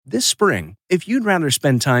This spring, if you'd rather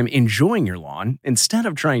spend time enjoying your lawn instead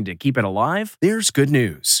of trying to keep it alive, there's good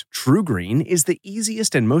news. True Green is the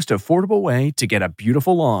easiest and most affordable way to get a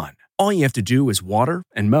beautiful lawn. All you have to do is water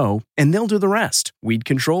and mow, and they'll do the rest. Weed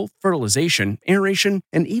control, fertilization, aeration,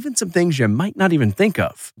 and even some things you might not even think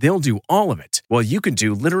of. They'll do all of it, while you can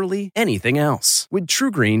do literally anything else. With True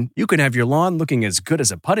Green, you can have your lawn looking as good as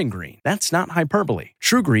a putting green. That's not hyperbole.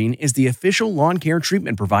 True Green is the official lawn care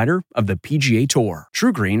treatment provider of the PGA Tour.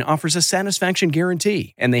 True Green offers a satisfaction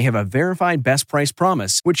guarantee, and they have a verified best price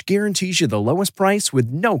promise, which guarantees you the lowest price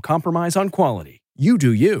with no compromise on quality. You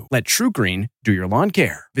do you. Let True Green do your lawn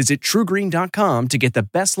care. Visit truegreen.com to get the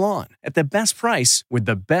best lawn at the best price with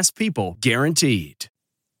the best people guaranteed.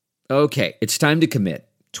 Okay, it's time to commit.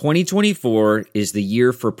 2024 is the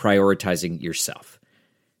year for prioritizing yourself.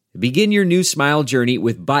 Begin your new smile journey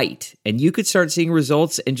with Byte, and you could start seeing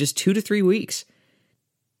results in just 2 to 3 weeks.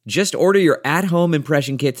 Just order your at-home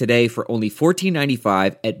impression kit today for only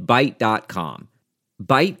 $14.95 at Byte.com.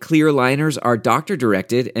 Byte clear liners are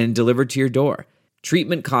doctor-directed and delivered to your door.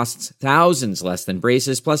 Treatment costs thousands less than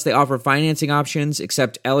braces, plus they offer financing options,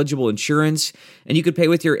 accept eligible insurance, and you could pay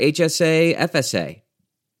with your HSA, FSA.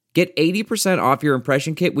 Get 80% off your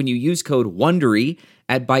impression kit when you use code WONDERY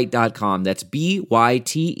at Byte.com. That's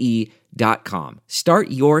BYTE.com.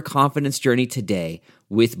 Start your confidence journey today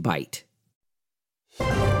with Byte.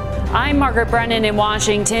 I'm Margaret Brennan in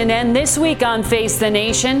Washington, and this week on Face the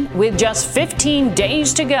Nation, with just 15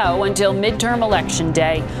 days to go until midterm election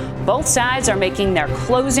day, both sides are making their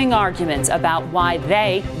closing arguments about why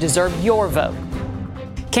they deserve your vote.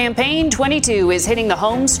 Campaign 22 is hitting the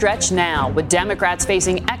home stretch now. With Democrats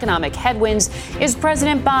facing economic headwinds, is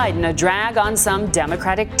President Biden a drag on some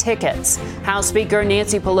Democratic tickets? House Speaker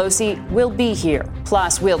Nancy Pelosi will be here.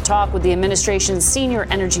 Plus, we'll talk with the administration's senior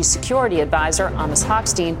energy security advisor, Amos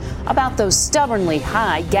Hochstein, about those stubbornly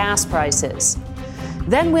high gas prices.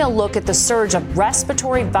 Then we'll look at the surge of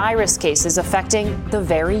respiratory virus cases affecting the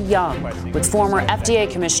very young with former FDA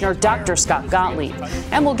Commissioner Dr. Scott Gottlieb.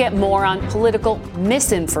 And we'll get more on political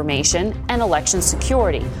misinformation and election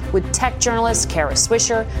security with tech journalist Kara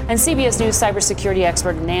Swisher and CBS News cybersecurity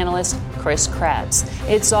expert and analyst Chris Krebs.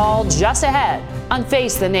 It's all just ahead on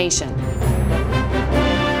Face the Nation.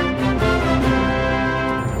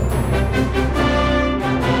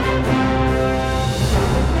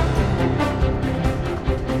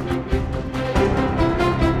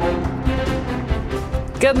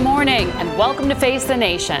 Good morning and welcome to Face the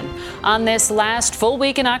Nation. On this last full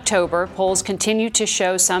week in October, polls continue to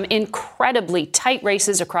show some incredibly tight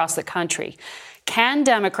races across the country. Can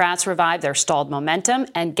Democrats revive their stalled momentum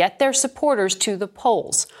and get their supporters to the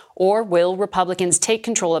polls? Or will Republicans take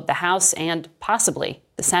control of the House and possibly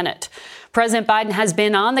the Senate? President Biden has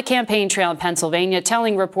been on the campaign trail in Pennsylvania,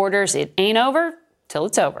 telling reporters it ain't over till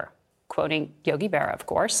it's over. Quoting Yogi Berra, of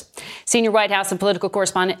course. Senior White House and political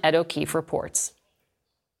correspondent Ed O'Keefe reports.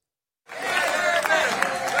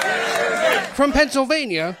 From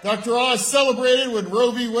Pennsylvania, Dr. Oz celebrated when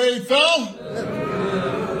Roe v. Wade fell.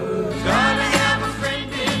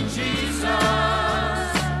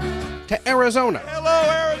 To Arizona.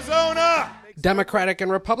 Hello, Arizona! Democratic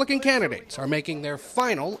and Republican candidates are making their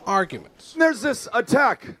final arguments. There's this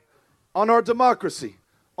attack on our democracy,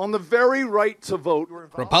 on the very right to vote.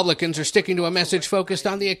 Republicans are sticking to a message focused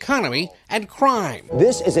on the economy and crime.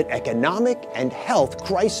 This is an economic and health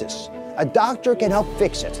crisis. A doctor can help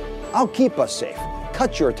fix it. I'll keep us safe,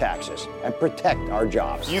 cut your taxes, and protect our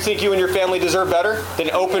jobs. You think you and your family deserve better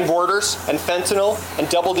than open borders and fentanyl and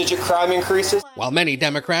double-digit crime increases? While many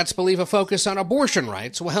Democrats believe a focus on abortion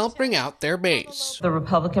rights will help bring out their base. The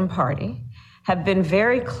Republican Party have been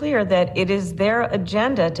very clear that it is their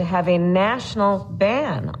agenda to have a national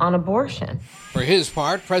ban on abortion. For his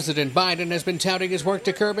part, President Biden has been touting his work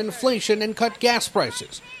to curb inflation and cut gas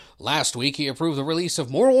prices. Last week, he approved the release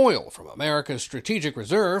of more oil from America's strategic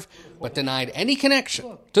reserve, but denied any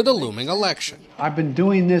connection to the looming election. I've been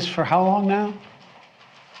doing this for how long now?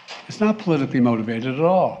 It's not politically motivated at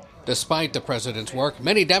all. Despite the president's work,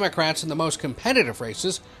 many Democrats in the most competitive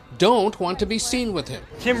races don't want to be seen with him.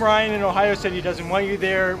 Tim Ryan in Ohio said he doesn't want you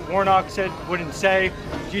there. Warnock said wouldn't say.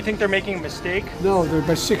 Do you think they're making a mistake? No, there are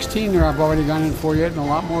about 16 there I've already gone in for yet, and a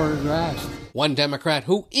lot more are asked. One Democrat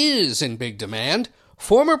who is in big demand,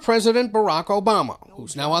 former President Barack Obama,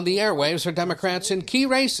 who's now on the airwaves for Democrats in key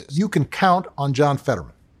races. You can count on John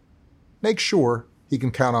Fetterman. Make sure he can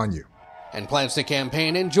count on you. And plans to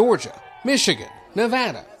campaign in Georgia, Michigan,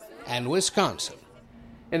 Nevada, and Wisconsin.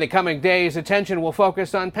 In the coming days, attention will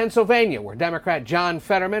focus on Pennsylvania, where Democrat John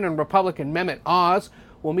Fetterman and Republican Mehmet Oz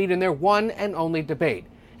will meet in their one and only debate.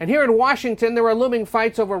 And here in Washington, there are looming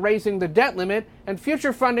fights over raising the debt limit and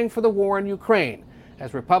future funding for the war in Ukraine,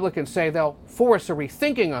 as Republicans say they'll force a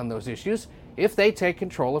rethinking on those issues if they take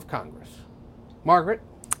control of Congress. Margaret?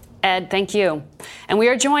 Ed, thank you. And we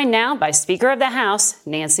are joined now by Speaker of the House,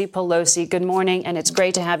 Nancy Pelosi. Good morning, and it's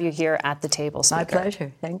great to have you here at the table, Speaker. My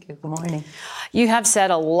pleasure. Thank you. Good morning. You have said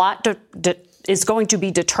a lot is going to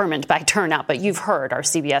be determined by turnout, but you've heard our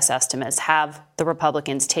CBS estimates have the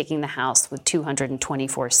Republicans taking the House with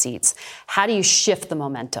 224 seats. How do you shift the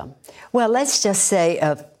momentum? Well, let's just say,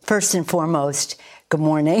 first and foremost, good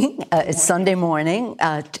morning. It's Sunday morning,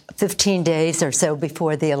 15 days or so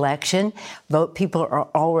before the election. People are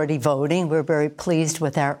already voting. We're very pleased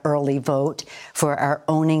with our early vote for our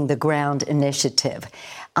Owning the Ground initiative.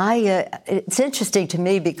 It's interesting to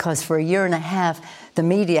me because for a year and a half, the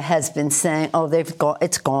media has been saying, oh,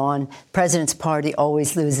 it's gone. President's party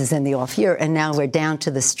always loses in the off year. And now we're down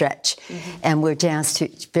to the stretch. Mm-hmm. And we're down to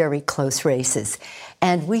very close races.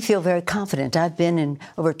 And we feel very confident. I've been in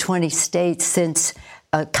over 20 states since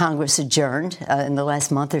Congress adjourned in the last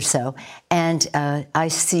month or so. And I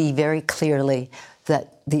see very clearly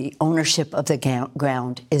that the ownership of the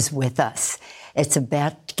ground is with us. It's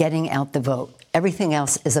about getting out the vote. Everything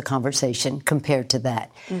else is a conversation compared to that.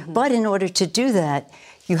 Mm-hmm. But in order to do that,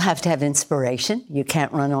 you have to have inspiration. You can't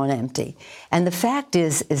run on empty. And the fact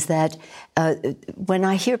is that when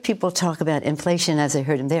I hear people talk about inflation, as I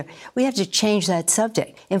heard him there, we have to change that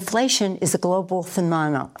subject. Inflation is a global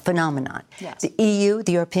phenomenon. Yes. The EU,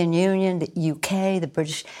 the European Union, the UK, the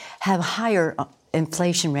British have higher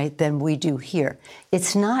inflation rate than we do here.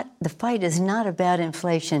 The fight is not about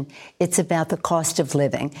inflation, it's about the cost of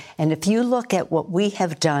living. And if you look at what we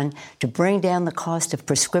have done to bring down the cost of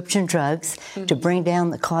prescription drugs, mm-hmm. to bring down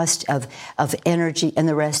the cost of energy and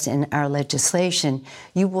the rest in our legislation,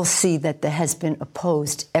 you will see that that has been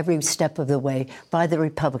opposed every step of the way by the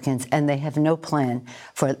Republicans, and they have no plan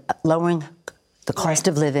for lowering the cost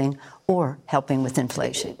of living or helping with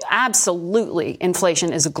inflation. Absolutely.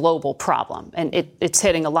 Inflation is a global problem, and it's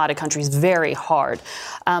hitting a lot of countries very hard.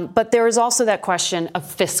 But there is also that question of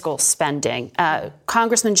fiscal spending.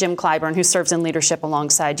 Congressman Jim Clyburn, who serves in leadership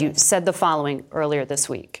alongside you, said the following earlier this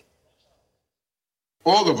week.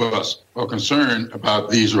 All of us are concerned about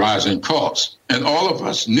these rising costs, and all of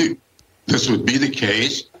us knew this would be the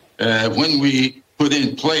case when we put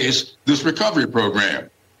in place this recovery program.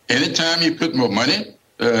 Anytime you put more money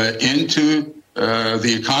into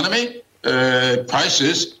the economy,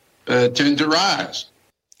 prices tend to rise.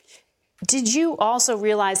 Did you also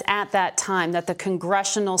realize at that time that the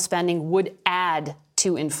congressional spending would add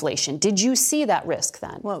to inflation? Did you see that risk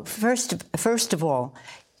then? Well, first of all,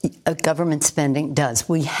 government spending does.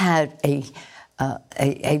 We had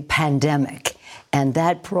a pandemic, and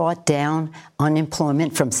that brought down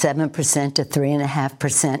unemployment from 7% to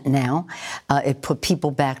 3.5% now. It put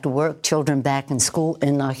people back to work, children back in school,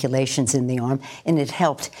 inoculations in the arm, and it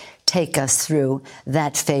helped take us through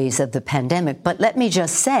that phase of the pandemic. But let me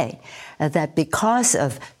just say that because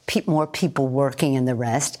of more people working and the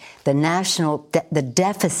rest, the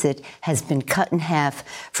deficit has been cut in half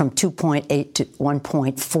from 2.8 to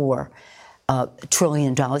 1.4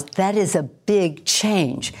 trillion dollars. That is a big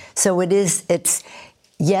change. So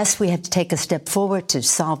yes, we had to take a step forward to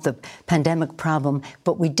solve the pandemic problem,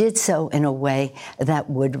 but we did so in a way that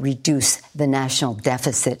would reduce the national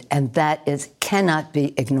deficit, and that cannot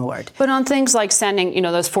be ignored. But on things like sending,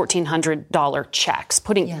 those $1,400 checks,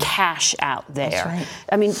 putting cash out there. That's right.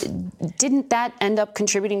 I mean, didn't that end up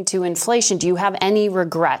contributing to inflation? Do you have any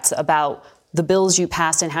regrets about the bills you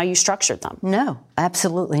passed and how you structured them? No,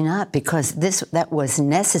 absolutely not, because that was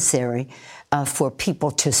necessary for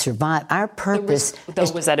people to survive. Our purpose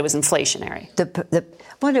was that it was inflationary.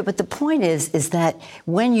 But the point is that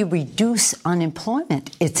when you reduce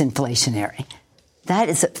unemployment, it's inflationary. That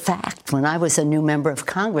is a fact. When I was a new member of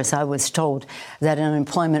Congress, I was told that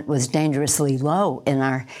unemployment was dangerously low in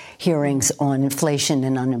our hearings on inflation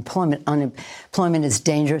and unemployment. Unemployment is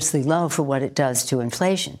dangerously low for what it does to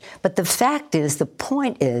inflation. But the fact is, the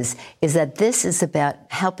point is that this is about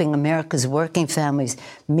helping America's working families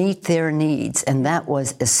meet their needs, and that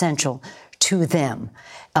was essential to them.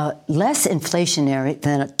 Less inflationary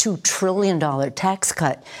than a $2 trillion tax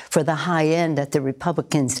cut for the high end that the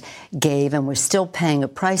Republicans gave, and we're still paying a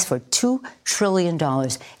price for $2 trillion,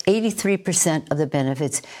 83% of the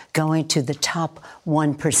benefits going to the top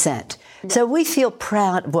 1%. So we feel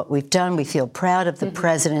proud of what we've done. We feel proud of the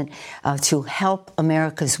president to help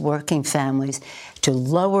America's working families to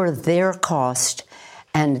lower their cost,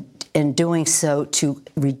 and in doing so to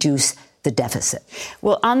reduce the deficit.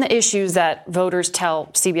 Well, on the issues that voters tell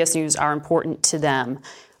CBS News are important to them,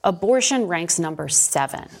 Abortion ranks number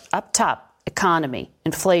 7. Up top, economy,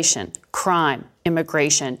 inflation, crime,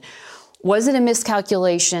 immigration. Was it a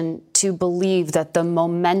miscalculation to believe that the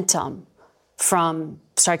momentum from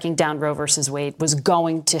striking down Roe versus Wade was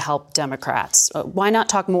going to help Democrats? Why not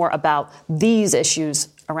talk more about these issues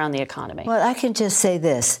around the economy? Well, I can just say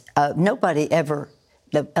this.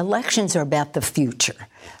 The elections are about the future.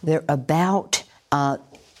 They're about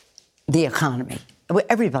the economy.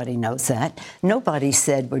 Everybody knows that. Nobody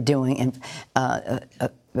said we're doing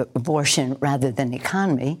abortion rather than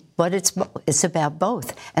economy, but it's about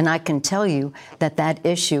both. And I can tell you that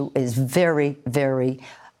issue is very, very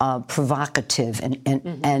provocative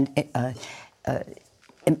and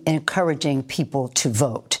encouraging people to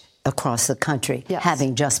vote across the country, yes.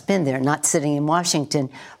 Having just been there, not sitting in Washington,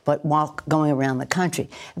 but going around the country.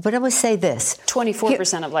 But I would say this.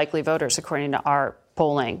 24% of likely voters, according to our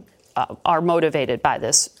polling, are motivated by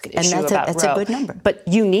this issue about Roe. That's a good number. But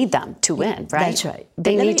you need them to win, right? That's right.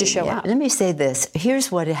 They need to show up. Let me say this.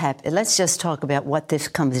 Here's what happened. Let's just talk about what this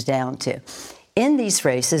comes down to. In these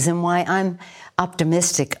races, and why I'm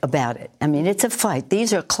optimistic about it. I mean, it's a fight.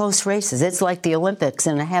 These are close races. It's like the Olympics.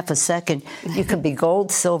 In a half a second, you could be gold,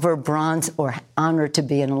 silver, bronze, or honored to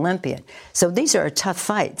be an Olympian. So these are tough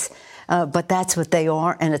fights. But that's what they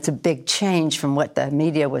are, and it's a big change from what the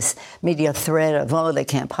media thread of, they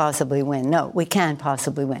can't possibly win. No, we can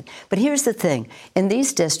possibly win. But here's the thing. In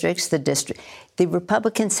these districts, the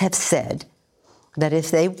Republicans have said that if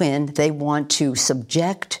they win, they want to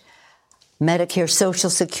subject Medicare, Social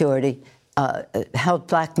Security, held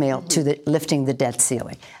blackmail to lifting the debt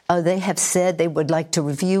ceiling. They have said they would like to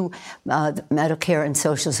review Medicare and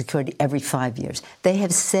Social Security every 5 years. They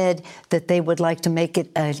have said that they would like to make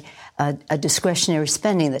it a discretionary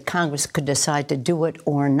spending, that Congress could decide to do it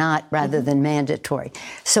or not rather than mandatory.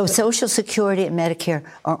 So Social Security and Medicare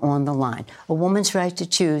are on the line. A woman's right to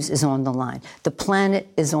choose is on the line. The planet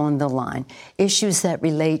is on the line. Issues that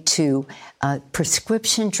relate to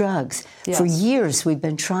prescription drugs. Yes. For years, we've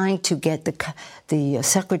been trying to get the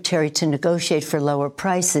secretary to negotiate for lower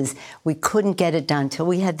prices. We couldn't get it done until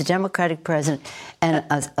we had the Democratic president and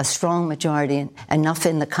a strong majority, enough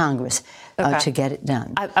in the Congress to get it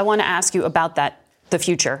done. I want to ask you about the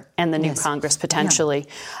future and the new Congress potentially.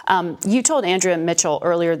 Yeah. You told Andrea Mitchell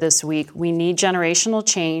earlier this week, we need generational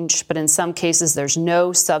change, but in some cases there's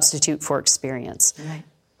no substitute for experience. Right.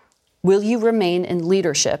 Will you remain in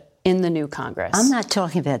leadership in the new Congress? I'm not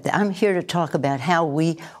talking about that. I'm here to talk about how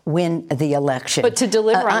we win the election. But to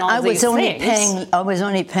deliver on all these things. I was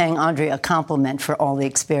only paying Andrea a compliment for all the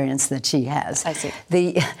experience that she has. I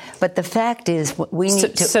see. But the fact is, we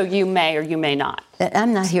need to... So you may or you may not.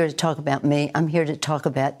 I'm not here to talk about me. I'm here to talk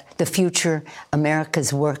about the future,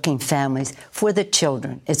 America's working families, for the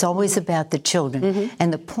children. It's always about the children. Mm-hmm.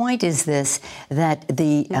 And the point is this, that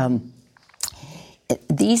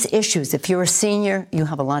these issues, if you're a senior, you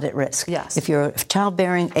have a lot at risk. Yes. If you're a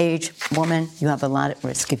childbearing age woman, you have a lot at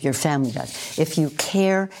risk if your family does. If you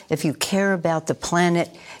care about the planet,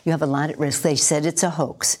 you have a lot at risk. They said it's a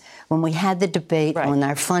hoax. When we had the debate on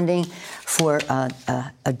our funding for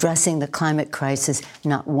addressing the climate crisis,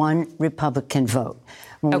 not one Republican vote.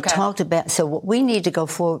 When we talked about, so what we need to go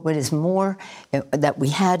forward with is more that we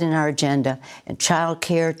had in our agenda, and child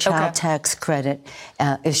care, child tax credit,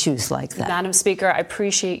 issues like that. Madam Speaker, I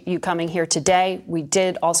appreciate you coming here today. We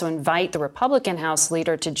did also invite the Republican House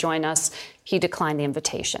leader to join us. He declined the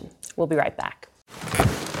invitation. We'll be right back.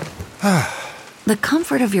 The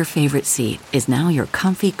comfort of your favorite seat is now your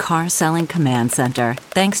comfy car selling command center,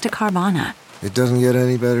 thanks to Carvana. It doesn't get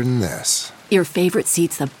any better than this. Your favorite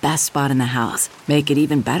seat's the best spot in the house. Make it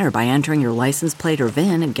even better by entering your license plate or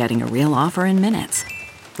VIN and getting a real offer in minutes.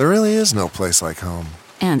 There really is no place like home.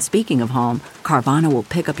 And speaking of home, Carvana will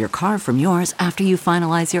pick up your car from yours after you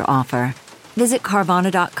finalize your offer. Visit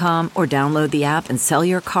Carvana.com or download the app and sell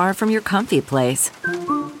your car from your comfy place.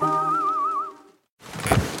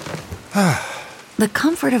 The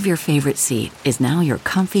comfort of your favorite seat is now your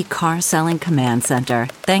comfy car selling command center,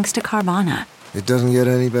 thanks to Carvana. It doesn't get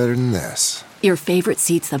any better than this. Your favorite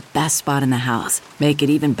seat's the best spot in the house. Make it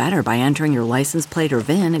even better by entering your license plate or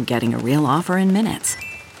VIN and getting a real offer in minutes.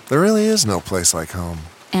 There really is no place like home.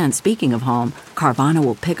 And speaking of home, Carvana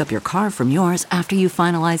will pick up your car from yours after you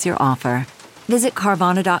finalize your offer. Visit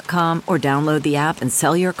Carvana.com or download the app and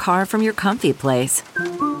sell your car from your comfy place.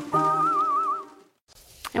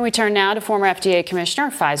 And we turn now to former FDA Commissioner,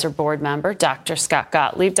 Pfizer board member, Dr. Scott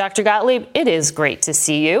Gottlieb. Dr. Gottlieb, it is great to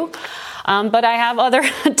see you. But I have other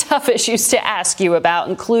tough issues to ask you about,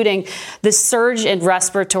 including the surge in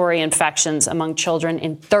respiratory infections among children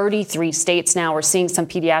in 33 states now. We're seeing some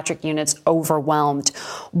pediatric units overwhelmed.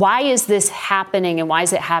 Why is this happening, and why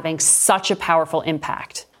is it having such a powerful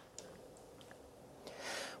impact?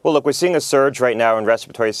 Well, look, we're seeing a surge right now in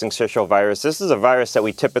respiratory syncytial virus. This is a virus that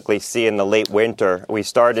we typically see in the late winter. We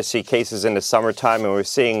started to see cases in the summertime, and we're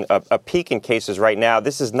seeing a peak in cases right now.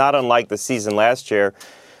 This is not unlike the season last year,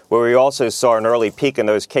 where we also saw an early peak in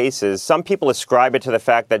those cases. Some people ascribe it to the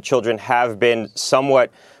fact that children have been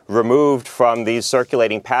somewhat removed from these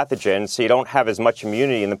circulating pathogens, so you don't have as much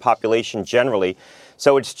immunity in the population generally.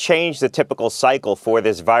 So it's changed the typical cycle for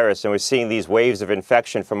this virus, and we're seeing these waves of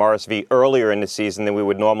infection from RSV earlier in the season than we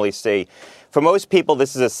would normally see. For most people,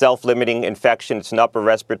 this is a self-limiting infection. It's an upper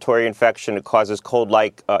respiratory infection. It causes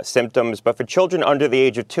cold-like symptoms. But for children under the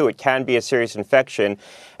age of 2, it can be a serious infection.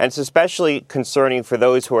 And it's especially concerning for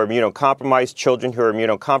those who are immunocompromised, children who are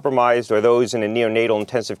immunocompromised, or those in a neonatal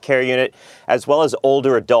intensive care unit, as well as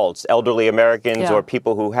older adults, elderly Americans, or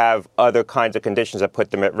people who have other kinds of conditions that put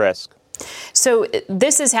them at risk. So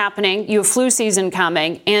this is happening. You have flu season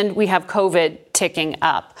coming, and we have COVID ticking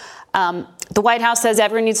up. The White House says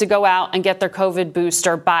everyone needs to go out and get their COVID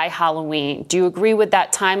booster by Halloween. Do you agree with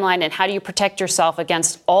that timeline, and how do you protect yourself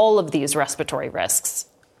against all of these respiratory risks?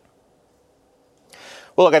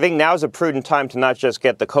 Well, look, I think now is a prudent time to not just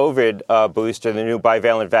get the COVID booster, the new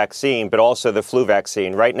bivalent vaccine, but also the flu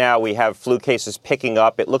vaccine. Right now, we have flu cases picking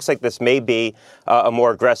up. It looks like this may be a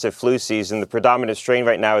more aggressive flu season. The predominant strain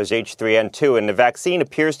right now is H3N2, and the vaccine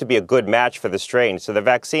appears to be a good match for the strain. So the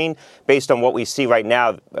vaccine, based on what we see right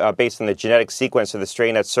now, based on the genetic sequence of the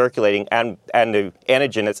strain that's circulating and the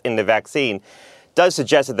antigen that's in the vaccine, does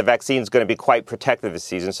suggest that the vaccine is going to be quite protective this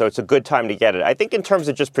season, so it's a good time to get it. I think in terms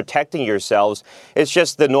of just protecting yourselves, it's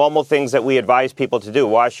just the normal things that we advise people to do.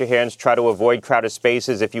 Wash your hands, try to avoid crowded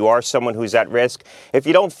spaces if you are someone who's at risk. If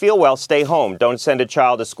you don't feel well, stay home. Don't send a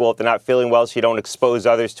child to school if they're not feeling well so you don't expose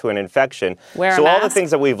others to an infection. Wear a so mask. All the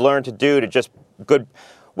things that we've learned to do to just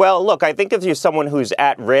Well, look, I think if you're someone who's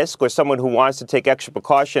at risk or someone who wants to take extra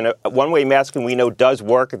precaution, one-way masking we know does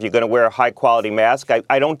work if you're going to wear a high-quality mask.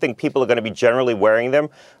 I don't think people are going to be generally wearing them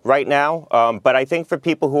right now. But I think for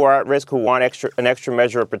people who are at risk, who want an extra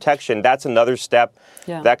measure of protection, that's another step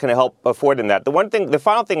that can help afford them that. The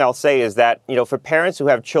final thing I'll say is that, for parents who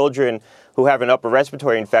have children who have an upper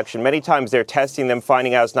respiratory infection, many times they're testing them,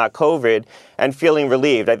 finding out it's not COVID, and feeling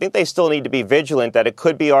relieved. I think they still need to be vigilant that it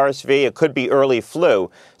could be RSV, it could be early flu.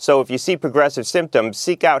 So if you see progressive symptoms,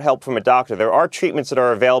 seek out help from a doctor. There are treatments that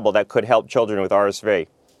are available that could help children with RSV.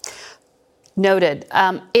 Noted.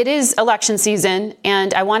 It is election season,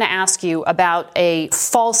 and I want to ask you about a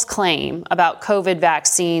false claim about COVID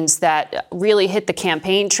vaccines that really hit the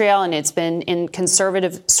campaign trail, and it's been in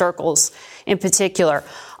conservative circles in particular.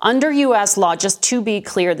 Under U.S. law, just to be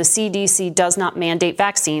clear, the CDC does not mandate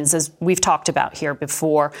vaccines, as we've talked about here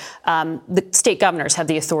before. The state governors have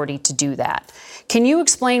the authority to do that. Can you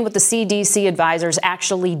explain what the CDC advisors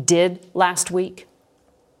actually did last week?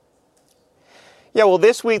 Yeah, well,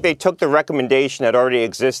 this week they took the recommendation that already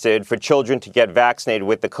existed for children to get vaccinated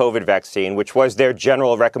with the COVID vaccine, which was their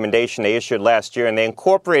general recommendation they issued last year, and they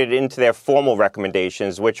incorporated it into their formal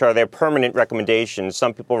recommendations, which are their permanent recommendations.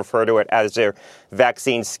 Some people refer to it as their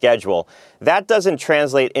vaccine schedule. That doesn't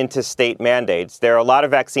translate into state mandates. There are a lot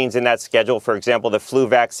of vaccines in that schedule. For example, the flu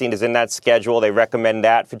vaccine is in that schedule. They recommend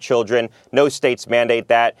that for children. No states mandate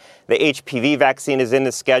that. The HPV vaccine is in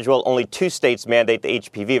the schedule. Only 2 states mandate the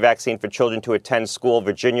HPV vaccine for children to attend school,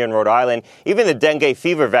 Virginia and Rhode Island. Even the dengue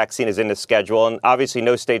fever vaccine is in the schedule, and obviously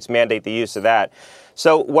no states mandate the use of that.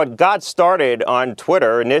 So what got started on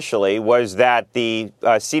Twitter initially was that the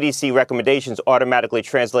CDC recommendations automatically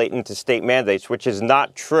translate into state mandates, which is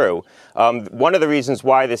not true. One of the reasons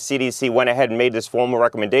why the CDC went ahead and made this formal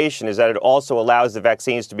recommendation is that it also allows the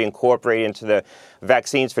vaccines to be incorporated into the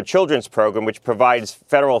Vaccines for Children's program, which provides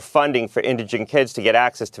federal funding for indigent kids to get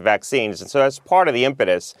access to vaccines. And so that's part of the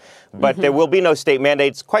impetus. But there will be no state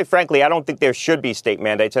mandates. Quite frankly, I don't think there should be state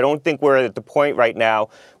mandates. I don't think we're at the point right now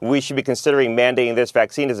we should be considering mandating this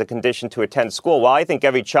vaccine as a condition to attend school. While I think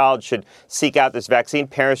every child should seek out this vaccine,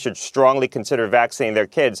 parents should strongly consider vaccinating their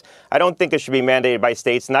kids. I don't think it should be mandated by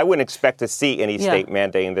states, and I wouldn't expect to see any state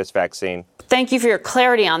mandating this vaccine. Thank you for your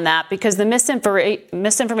clarity on that, because the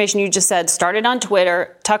misinformation you just said started on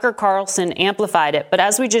Twitter. Tucker Carlson amplified it. But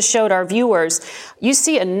as we just showed our viewers, you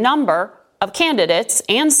see a number of candidates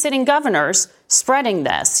and sitting governors spreading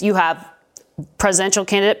this. You have presidential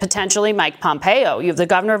candidate, potentially Mike Pompeo. You have the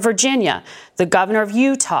governor of Virginia, the governor of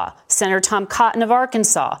Utah, Senator Tom Cotton of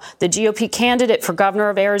Arkansas, the GOP candidate for governor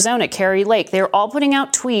of Arizona, Kari Lake. They're all putting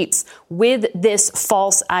out tweets with this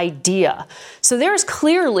false idea. So there's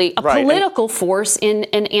clearly a political force in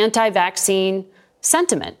an anti-vaccine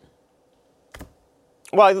sentiment.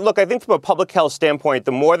 Well, look, I think from a public health standpoint,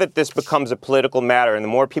 the more that this becomes a political matter and the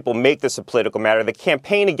more people make this a political matter, the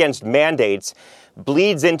campaign against mandates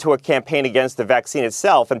bleeds into a campaign against the vaccine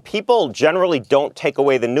itself. And people generally don't take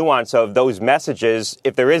away the nuance of those messages,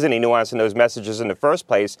 if there is any nuance in those messages in the first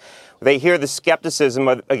place. They hear the skepticism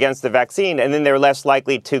against the vaccine, and then they're less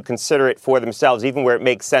likely to consider it for themselves, even where it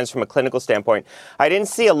makes sense from a clinical standpoint. I didn't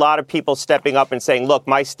see a lot of people stepping up and saying, look,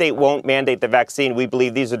 my state won't mandate the vaccine. We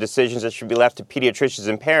believe these are decisions that should be left to pediatricians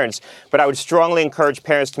and parents. But I would strongly encourage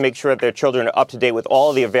parents to make sure that their children are up to date with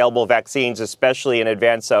all the available vaccines, especially in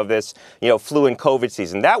advance of this, flu and COVID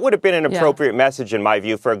season. That would have been an appropriate message, in my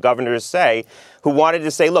view, for a governor to say, who wanted to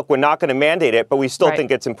say, look, we're not going to mandate it, but we still think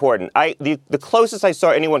it's important. The closest I saw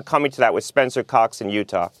anyone coming to that was Spencer Cox in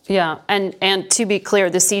Utah. Yeah, and to be clear,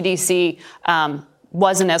 the CDC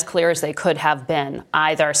wasn't as clear as they could have been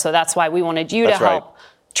either. So that's why we wanted you to help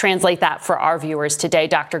translate that for our viewers today.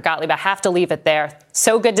 Dr. Gottlieb, I have to leave it there.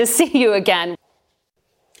 So good to see you again.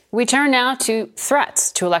 We turn now to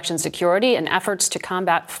threats to election security and efforts to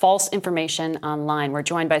combat false information online. We're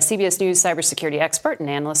joined by CBS News cybersecurity expert and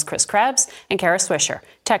analyst Chris Krebs and Kara Swisher,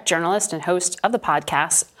 tech journalist and host of the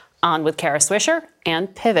podcast On with Kara Swisher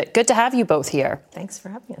and Pivot. Good to have you both here. Thanks for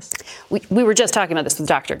having us. We were just talking about this with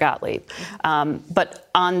Dr. Gottlieb. But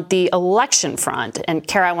on the election front, and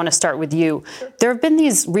Kara, I want to start with you. There have been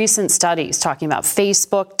these recent studies talking about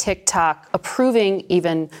Facebook, TikTok, approving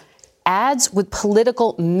even ads with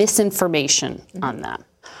political misinformation on them.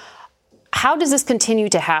 How does this continue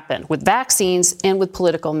to happen with vaccines and with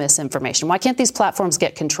political misinformation? Why can't these platforms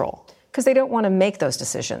get control? Because they don't want to make those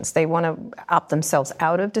decisions. They want to opt themselves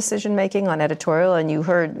out of decision-making on editorial. And you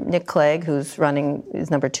heard Nick Clegg, who's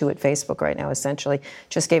is number 2 at Facebook right now, essentially,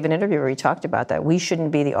 just gave an interview where he talked about that. We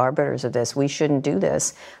shouldn't be the arbiters of this. We shouldn't do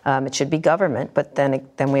this. It should be government. But then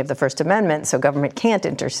we have the First Amendment, so government can't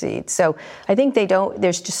intercede. So I think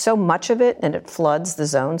there's just so much of it, and it floods the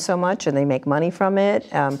zone so much, and they make money from it,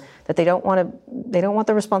 that they don't want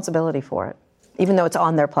the responsibility for it, even though it's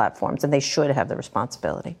on their platforms, and they should have the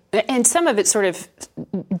responsibility. And some of it sort of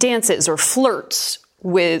dances or flirts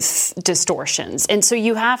with distortions. And so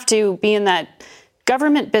you have to be in that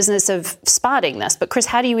government business of spotting this. But Chris,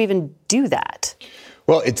 how do you even do that?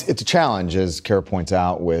 Well, it's a challenge, as Kara points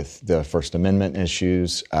out, with the First Amendment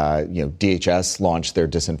issues. DHS launched their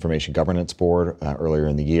Disinformation Governance Board earlier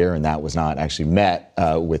in the year, and that was not actually met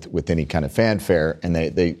with any kind of fanfare, and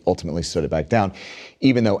they ultimately stood it back down,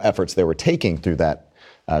 even though efforts they were taking through that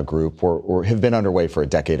group or have been underway for a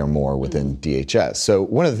decade or more within DHS. So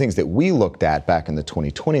one of the things that we looked at back in the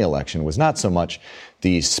 2020 election was not so much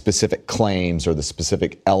the specific claims or the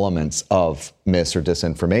specific elements of mis or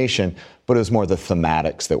disinformation, but it was more the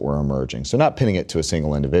thematics that were emerging. So not pinning it to a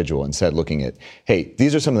single individual, instead looking at, hey,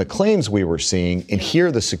 these are some of the claims we were seeing, and here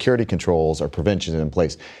are the security controls or preventions in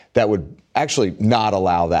place that would actually not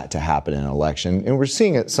allow that to happen in an election. And we're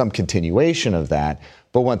seeing some continuation of that.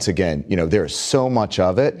 But once again, there's so much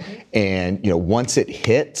of it. And, once it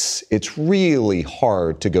hits, it's really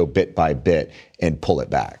hard to go bit by bit and pull it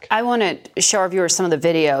back. I want to show our viewers some of the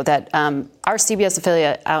video that our CBS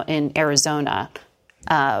affiliate out in Arizona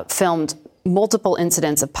filmed multiple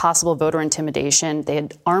incidents of possible voter intimidation. They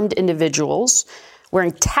had armed individuals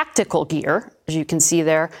wearing tactical gear, as you can see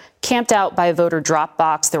there, camped out by a voter drop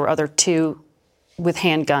box. There were other 2 with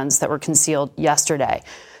handguns that were concealed yesterday.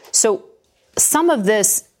 So some of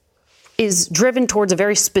this is driven towards a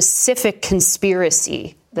very specific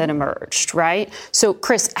conspiracy that emerged, right? So,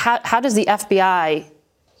 Chris, how does the FBI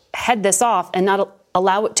head this off and not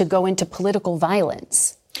allow it to go into political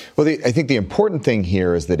violence? Well, I think the important thing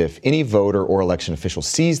here is that if any voter or election official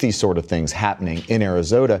sees these sort of things happening in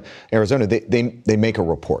Arizona, they make a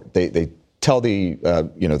report. They tell the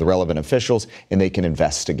relevant officials, and they can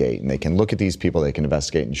investigate, and they can look at these people, they can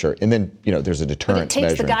investigate, and then there's a deterrence measure.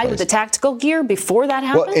 But it takes the guy with the tactical gear before that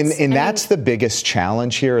happens? Well, and that's the biggest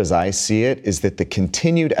challenge here, as I see it, is that the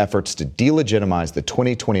continued efforts to delegitimize the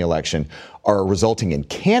 2020 election are resulting in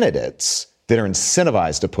candidates that are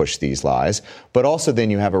incentivized to push these lies, but also then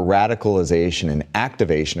you have a radicalization and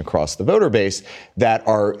activation across the voter base that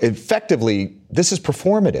are effectively, this is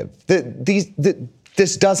performative.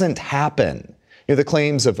 This doesn't happen. The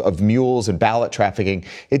claims of mules and ballot trafficking,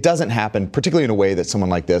 it doesn't happen, particularly in a way that someone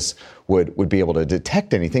like this would be able to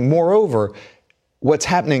detect anything. Moreover, what's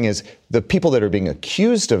happening is the people that are being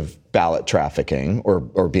accused of ballot trafficking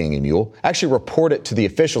or being a mule actually report it to the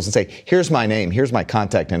officials and say, here's my name, here's my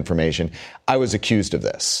contact information. I was accused of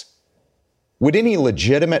this. Would any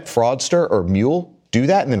legitimate fraudster or mule do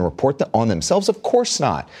that and then report that on themselves? Of course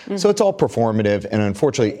not. Mm-hmm. So it's all performative, and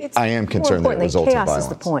unfortunately, I am concerned that it results in violence. Chaos is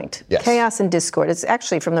the point. Yes. Chaos and discord. It's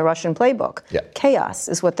actually from the Russian playbook. Yeah. Chaos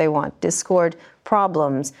is what they want. Discord,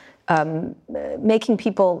 problems, making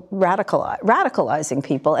people radicalizing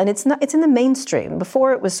people, and it's in the mainstream.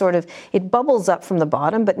 Before it was sort of, it bubbles up from the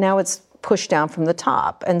bottom, but now it's pushed down from the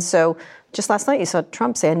top. And so just last night you saw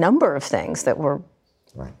Trump say a number of things that were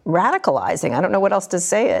radicalizing. I don't know what else to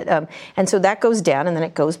say it. And so that goes down and then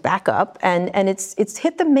it goes back up, and it's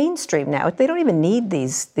hit the mainstream now. They don't even need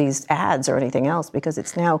these ads or anything else because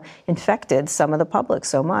it's now infected some of the public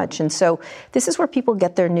so much. And so this is where people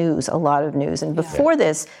get their news, a lot of news. And before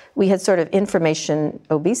this, we had sort of information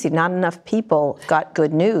obesity. Not enough people got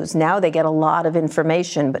good news. Now they get a lot of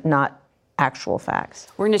information, but not actual facts.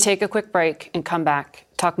 We're going to take a quick break and come back,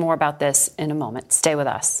 talk more about this in a moment. Stay with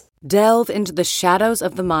us. Delve into the shadows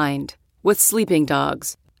of the mind with Sleeping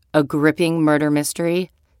Dogs, a gripping murder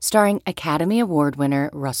mystery starring Academy Award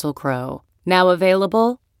winner Russell Crowe. Now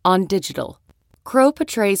available on digital. Crowe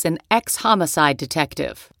portrays an ex-homicide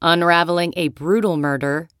detective unraveling a brutal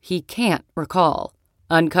murder he can't recall.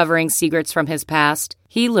 Uncovering secrets from his past,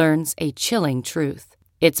 he learns a chilling truth.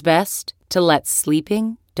 It's best to let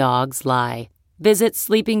sleeping dogs lie. Visit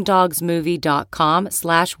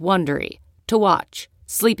sleepingdogsmovie.com/Wondery to watch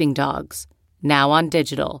Sleeping Dogs, now on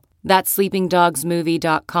digital. That's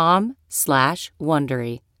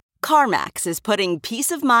sleepingdogsmovie.com/Wondery. CarMax is putting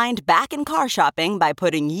peace of mind back in car shopping by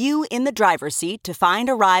putting you in the driver's seat to find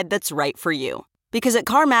a ride that's right for you. Because at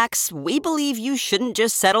CarMax, we believe you shouldn't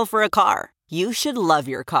just settle for a car. You should love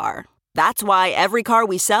your car. That's why every car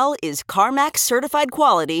we sell is CarMax certified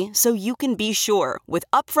quality, so you can be sure with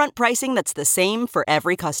upfront pricing that's the same for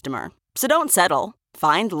every customer. So don't settle.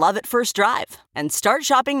 Find love at first drive and start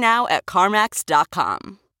shopping now at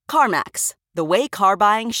CarMax.com. CarMax, the way car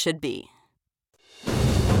buying should be.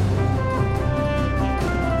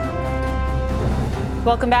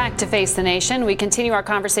 Welcome back to Face the Nation. We continue our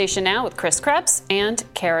conversation now with Chris Krebs and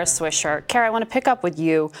Kara Swisher. Kara, I want to pick up with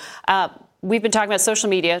you. We've been talking about social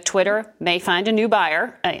media. Twitter may find a new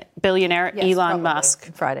buyer, billionaire Elon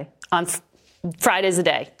Musk. Friday. On Friday's a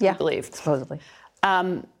day, I believe. Supposedly.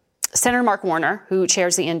 Senator Mark Warner, who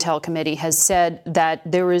chairs the Intel Committee, has said that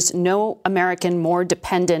there is no American more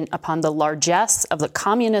dependent upon the largesse of the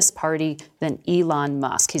Communist Party than Elon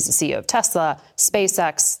Musk. He's the CEO of Tesla,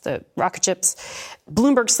 SpaceX, the rocket ships.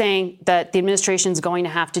 Bloomberg saying that the administration is going to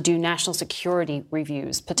have to do national security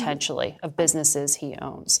reviews, potentially, of businesses he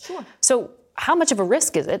owns. Sure. So how much of a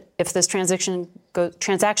risk is it if this transaction goes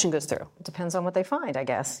through? It depends on what they find, I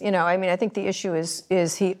guess. I think the issue is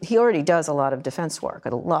he already does a lot of defense work,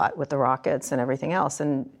 a lot with the rockets and everything else,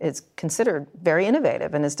 and is considered very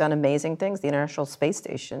innovative and has done amazing things. The International Space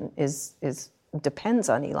Station depends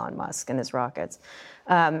on Elon Musk and his rockets.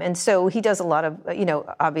 And so he does a lot of,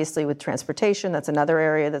 obviously with transportation, that's another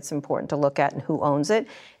area that's important to look at, and who owns it.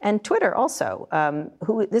 And Twitter also,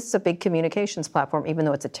 this is a big communications platform, even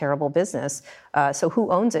though it's a terrible business. So who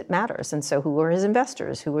owns it matters. And so who are his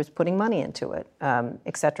investors, who is putting money into it,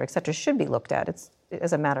 et cetera, should be looked at. It's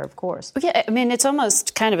as a matter of course. Yeah, it's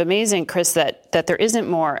almost kind of amazing, Chris, that there isn't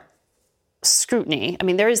more scrutiny.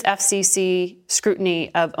 There is FCC scrutiny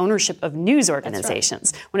of ownership of news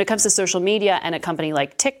organizations. Right. When it comes to social media and a company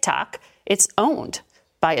like TikTok, it's owned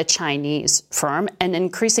by a Chinese firm. An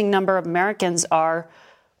increasing number of Americans are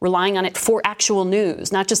relying on it for actual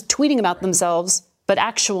news, not just tweeting about themselves, but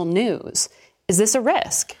actual news. Is this a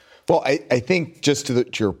risk? Well, I think just to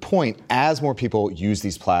your point, as more people use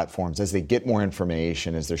these platforms, as they get more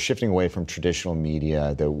information, as they're shifting away from traditional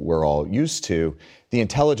media that we're all used to, the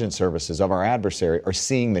intelligence services of our adversary are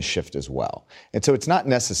seeing this shift as well. And so it's not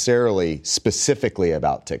necessarily specifically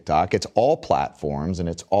about TikTok. It's all platforms and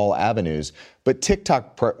it's all avenues. But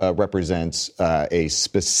TikTok represents a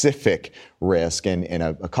specific risk. And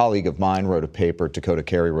a colleague of mine wrote a paper, Dakota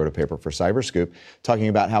Carey wrote a paper for Cyberscoop, talking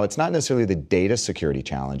about how it's not necessarily the data security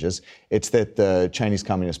challenges. It's that the Chinese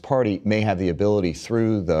Communist Party may have the ability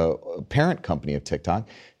through the parent company of TikTok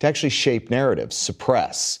to actually shape narratives,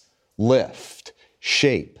 suppress, lift,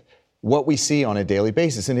 shape what we see on a daily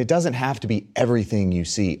basis. And it doesn't have to be everything you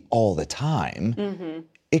see all the time. Mm-hmm.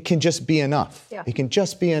 It can just be enough. Yeah. It can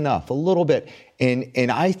just be enough, a little bit.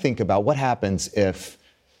 And I think about what happens if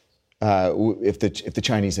the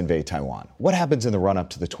Chinese invade Taiwan. What happens in the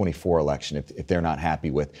run-up to the 24 election if they're not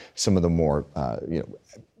happy with some of the more,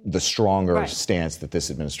 the stronger stance that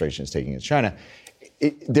this administration is taking in China?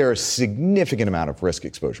 There are a significant amount of risk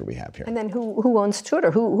exposure we have here. And then who owns Twitter?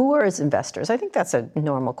 Who are its investors? I think that's a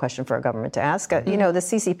normal question for a government to ask. The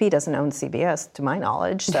CCP doesn't own CBS, to my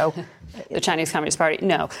knowledge. So, the Chinese Communist Party,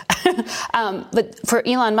 no. But for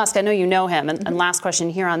Elon Musk, I know you know him. And last question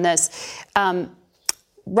here on this: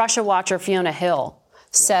 Russia watcher Fiona Hill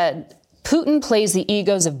said Putin plays the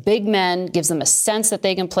egos of big men, gives them a sense that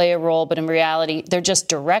they can play a role, but in reality, they're just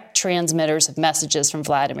direct transmitters of messages from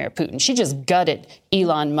Vladimir Putin. She just gutted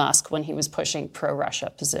Elon Musk when he was pushing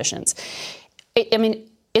pro-Russia positions. I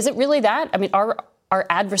mean, is it really that? I mean, are our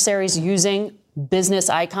adversaries using business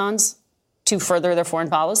icons to further their foreign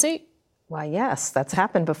policy? Why, yes, that's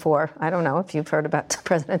happened before. I don't know if you've heard about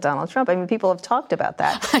President Donald Trump. I mean, people have talked about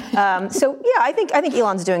that. I think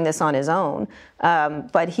Elon's doing this on his own.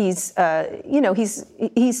 But he's a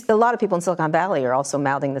lot of people in Silicon Valley are also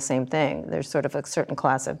mouthing the same thing. There's sort of a certain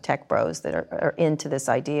class of tech bros that are into this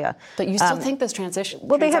idea. But you still think this transition?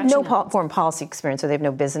 Well, they have no foreign policy experience, so they have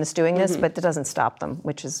no business doing this. But it doesn't stop them,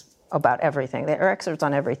 which is about everything. They're experts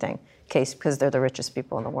on everything. Because they're the richest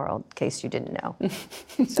people in the world, in case you didn't know.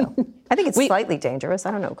 So I think it's slightly dangerous.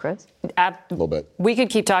 I don't know, Chris. A little bit. We could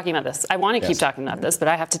keep talking about this. I want to keep talking about this, but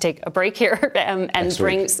I have to take a break here and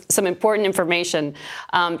bring some important information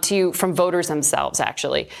to you from voters themselves,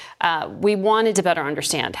 actually. We wanted to better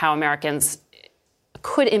understand how Americans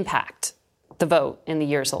could impact the vote in the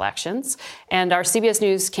year's elections. And our CBS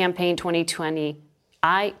News Campaign 2020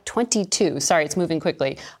 I-22, sorry, it's moving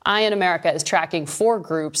quickly. I in America is tracking 4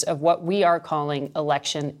 groups of what we are calling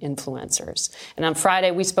election influencers. And on Friday,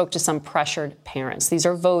 we spoke to some pressured parents. These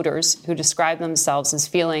are voters who describe themselves as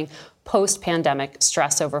feeling post-pandemic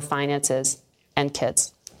stress over finances and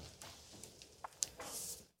kids.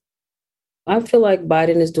 I feel like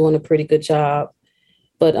Biden is doing a pretty good job,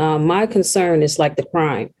 but my concern is like the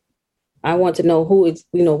crime. I want to know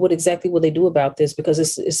what exactly will they do about this, because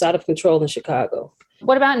it's out of control in Chicago.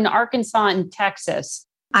 What about in Arkansas and Texas?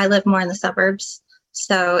 I live more in the suburbs,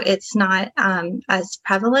 so it's not as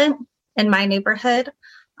prevalent in my neighborhood,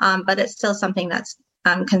 but it's still something that's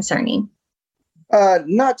concerning.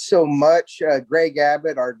 Not so much. Greg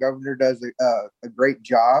Abbott, our governor, does a great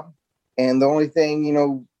job. And the only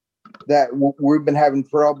thing, that we've been having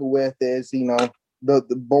trouble with is, the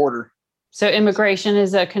border. So immigration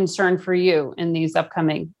is a concern for you in these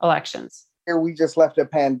upcoming elections. Here we just left a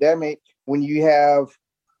pandemic. When you have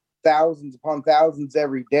thousands upon thousands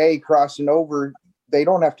every day crossing over, they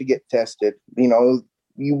don't have to get tested. We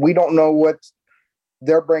don't know what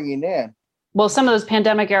they're bringing in. Well, some of those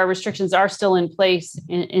pandemic era restrictions are still in place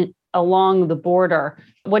along the border.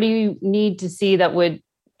 What do you need to see that would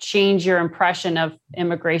change your impression of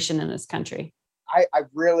immigration in this country? I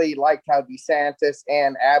really liked how DeSantis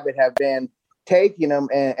and Abbott have been taking them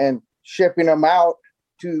and shipping them out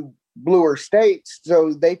to bluer states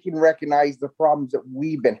so they can recognize the problems that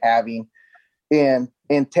we've been having in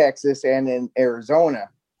Texas and in Arizona.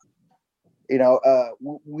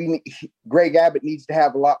 Greg Abbott needs to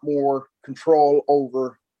have a lot more control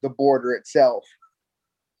over the border itself.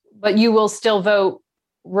 But you will still vote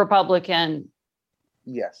Republican?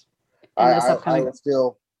 Yes. I will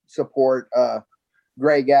still support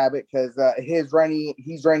Greg Abbott because he's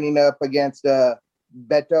running up against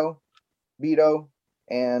Beto,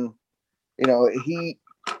 and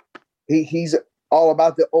he's all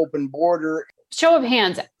about the open border. Show of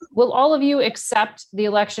hands, will all of you accept the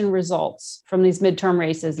election results from these midterm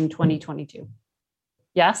races in 2022?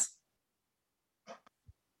 Yes?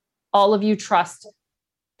 All of you trust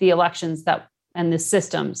the elections and the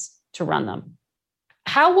systems to run them.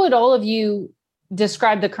 How would all of you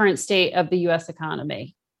describe the current state of the U.S.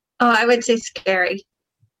 economy? Oh, I would say scary.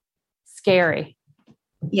 Scary.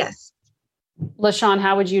 Yes. LaShawn,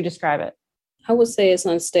 how would you describe it? I would say it's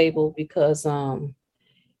unstable because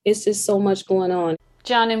it's just so much going on.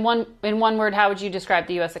 John, in one word, how would you describe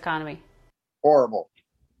the U.S. economy? Horrible.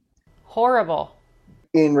 Horrible.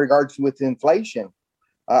 In regards with inflation.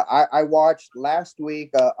 I watched last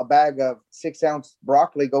week a bag of 6-ounce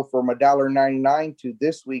broccoli go from $1.99 to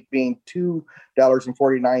this week being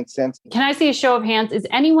 $2.49. Can I see a show of hands? Is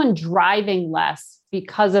anyone driving less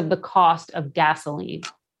because of the cost of gasoline?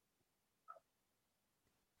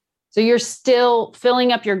 So you're still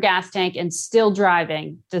filling up your gas tank and still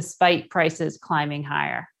driving despite prices climbing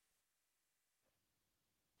higher.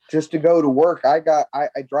 Just to go to work, I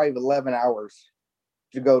drive 11 hours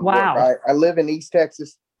to go to work. I live in East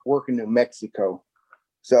Texas, work in New Mexico.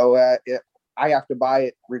 So I have to buy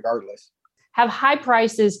it regardless. Have high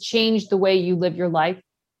prices changed the way you live your life?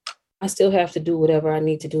 I still have to do whatever I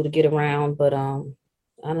need to do to get around, but I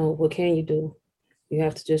don't know, what can you do? You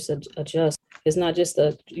have to just adjust. It's not just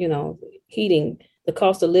the, heating The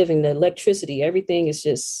cost of living, the electricity, everything is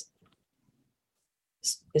just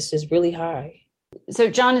really high. So,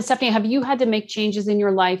 John and Stephanie, have you had to make changes in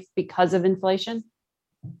your life because of inflation?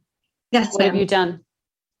 Yes, What have you done?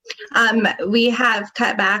 We have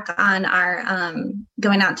cut back on our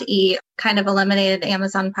going out to eat, kind of eliminated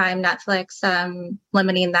Amazon Prime, Netflix,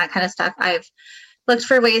 limiting that kind of stuff. I've looked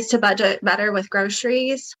for ways to budget better with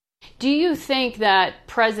groceries. Do you think that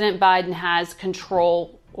President Biden has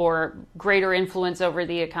control or greater influence over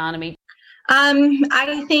the economy?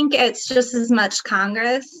 I think it's just as much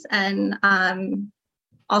Congress and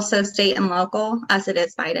also state and local as it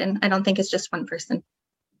is Biden. I don't think it's just one person.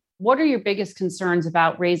 What are your biggest concerns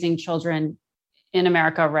about raising children in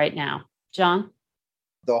America right now? John?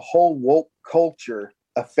 The whole woke culture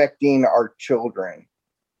affecting our children.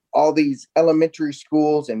 All these elementary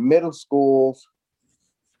schools and middle schools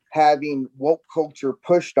having woke culture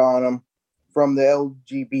pushed on them from the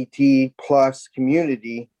LGBT plus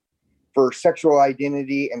community for sexual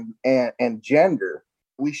identity and gender.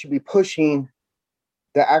 We should be pushing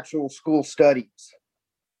the actual school studies,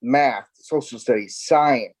 math, social studies,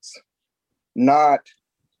 science, not,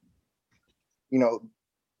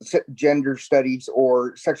 gender studies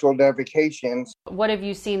or sexual identifications. What have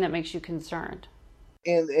you seen that makes you concerned?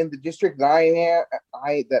 In the district that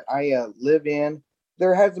I live in,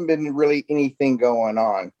 there hasn't been really anything going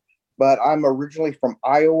on. But I'm originally from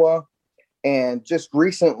Iowa, and just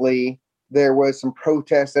recently there was some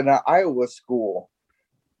protests at an Iowa school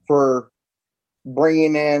for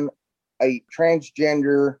bringing in a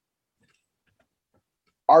transgender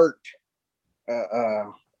art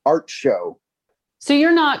show. So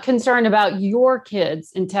you're not concerned about your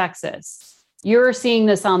kids in Texas. You're seeing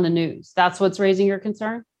this on the news. That's what's raising your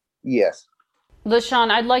concern? Yes. LaShawn,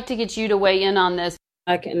 I'd like to get you to weigh in on this.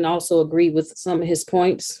 I can also agree with some of his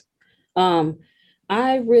points.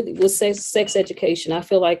 I really would say sex education. I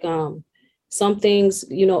feel like some things,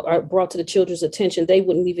 are brought to the children's attention they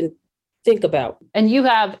wouldn't even think about. And you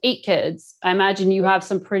have 8 kids. I imagine you have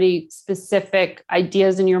some pretty specific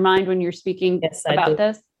ideas in your mind when you're speaking about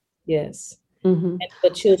this. Yes. Mm-hmm.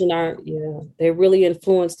 But children are, they're really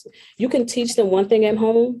influenced. You can teach them one thing at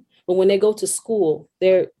home, but when they go to school,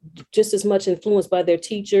 they're just as much influenced by their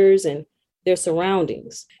teachers and their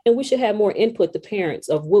surroundings. And we should have more input, the parents,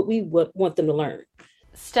 of what we want them to learn.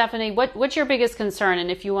 Stephanie, what's your biggest concern?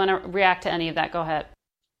 And if you want to react to any of that, go ahead.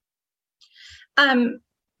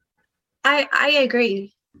 I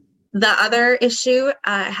agree. The other issue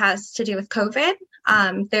has to do with COVID.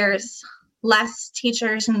 There's less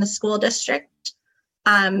teachers in the school district.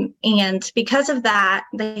 And because of that,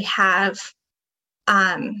 they have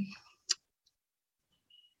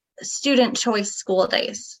student choice school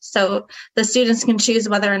days. So the students can choose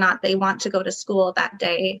whether or not they want to go to school that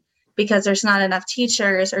day because there's not enough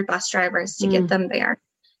teachers or bus drivers to get them there.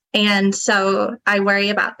 And so I worry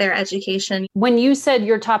about their education. When you said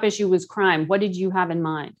your top issue was crime, what did you have in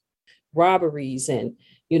mind? Robberies and,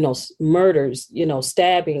 murders,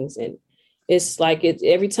 stabbings. And it's like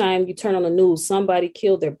every time you turn on the news, somebody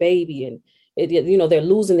killed their baby and they're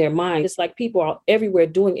losing their mind. It's like people are everywhere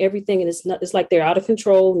doing everything. And it's like they're out of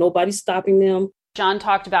control. Nobody's stopping them. John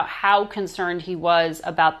talked about how concerned he was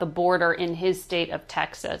about the border in his state of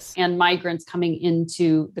Texas and migrants coming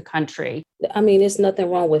into the country. I mean, it's nothing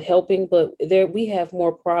wrong with helping, but we have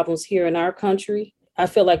more problems here in our country. I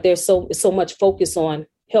feel like there's so much focus on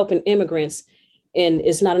helping immigrants, and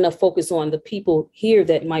it's not enough focus on the people here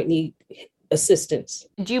that might need assistance.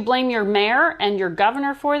 Do you blame your mayor and your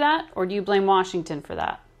governor for that, or do you blame Washington for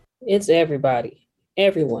that? It's everybody,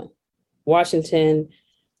 everyone. Washington,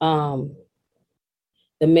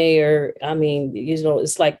 the mayor, I mean,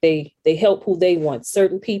 it's like they help who they want.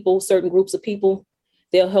 Certain people, certain groups of people,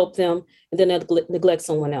 they'll help them, and then they'll neglect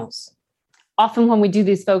someone else. Often when we do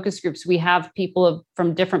these focus groups, we have people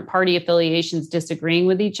from different party affiliations disagreeing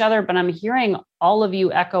with each other, but I'm hearing all of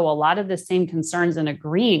you echo a lot of the same concerns and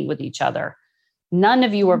agreeing with each other. None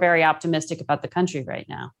of you are very optimistic about the country right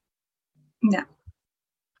now. No.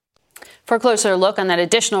 For a closer look on that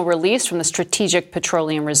additional release from the Strategic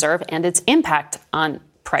Petroleum Reserve and its impact on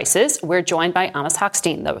prices, we're joined by Amos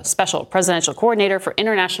Hochstein, the Special Presidential Coordinator for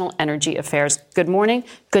International Energy Affairs. Good morning.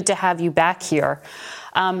 Good to have you back here.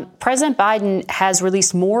 President Biden has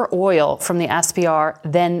released more oil from the SPR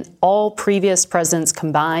than all previous presidents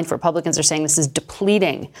combined. Republicans are saying this is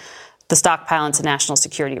depleting the stockpile into national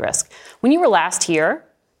security risk. When you were last here,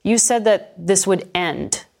 you said that this would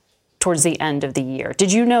end towards the end of the year.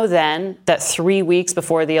 Did you know then that 3 weeks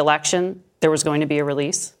before the election, there was going to be a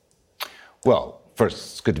release? Well,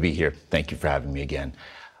 first, it's good to be here. Thank you for having me again.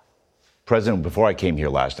 President, before I came here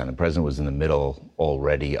last time, the president was in the middle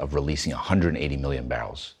already of releasing 180 million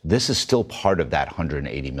barrels. This is still part of that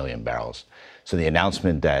 180 million barrels. So the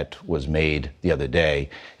announcement that was made the other day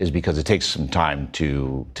is because it takes some time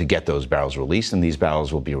to get those barrels released, and these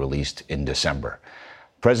barrels will be released in December.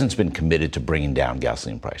 The president's been committed to bringing down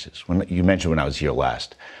gasoline prices. When you mentioned when I was here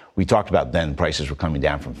last, we talked about then prices were coming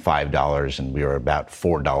down from $5 and we were about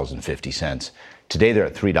 $4.50. Today they're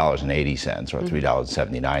at $3.80 or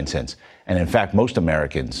 $3.79. And in fact, most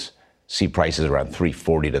Americans see prices around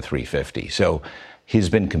 $3.40 to $3.50. So he's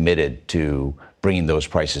been committed to bringing those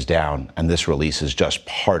prices down, and this release is just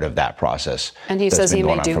part of that process. And he says he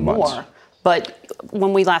may do more. But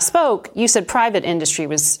when we last spoke, you said private industry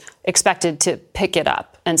was expected to pick it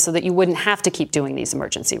up, and so that you wouldn't have to keep doing these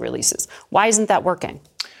emergency releases. Why isn't that working?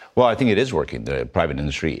 Well, I think it is working. The private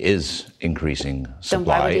industry is increasing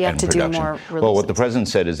supply why would he have and to production. Do more releases? Well, what the president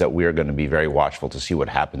said is that we are going to be very watchful to see what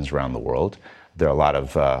happens around the world. There are a lot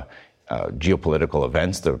of geopolitical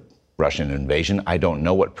events, the Russian invasion. I don't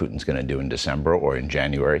know what Putin's going to do in December or in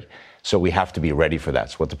January. So we have to be ready for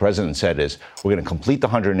that. So what the president said is we're going to complete the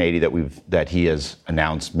 180 that he has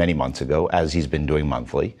announced many months ago, as he's been doing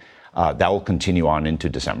monthly. That will continue on into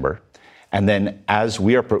December. And then as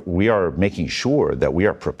we are making sure that we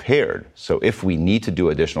are prepared, so if we need to do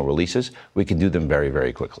additional releases, we can do them very,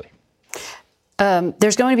 very quickly.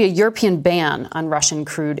 There's going to be a European ban on Russian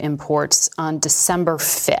crude imports on December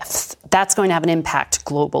 5th. That's going to have an impact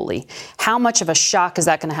globally. How much of a shock is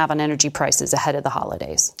that going to have on energy prices ahead of the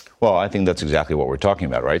holidays? Well, I think that's exactly what we're talking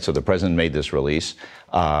about, right? So the president made this release,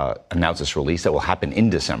 announced this release that will happen in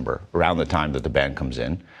December, around the time that the ban comes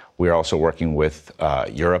in. We're also working with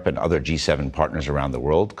Europe and other G7 partners around the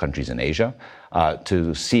world, countries in Asia,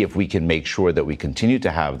 to see if we can make sure that we continue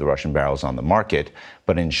to have the Russian barrels on the market,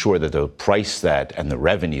 but ensure that the price and the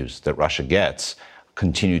revenues that Russia gets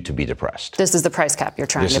continue to be depressed. This is the price cap you're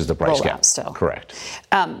trying to roll out still. Correct.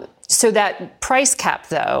 So that price cap,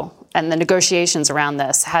 though, and the negotiations around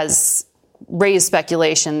this has raised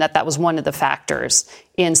speculation that was one of the factors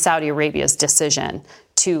in Saudi Arabia's decision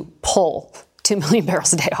to pull 2 million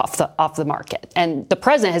barrels a day off the market. And the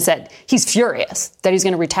president has said he's furious that he's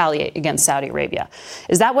going to retaliate against Saudi Arabia.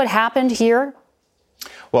 Is that what happened here?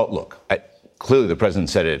 Well, look, clearly the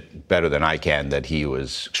president said it better than I can, that he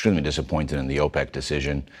was extremely disappointed in the OPEC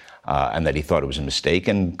decision and that he thought it was a mistake.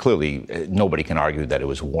 And clearly nobody can argue that it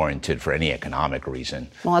was warranted for any economic reason.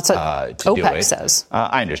 Well, that's what OPEC says.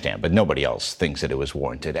 I understand, but nobody else thinks that it was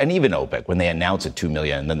warranted. And even OPEC, when they announce it 2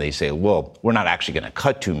 million, and then they say, well, we're not actually going to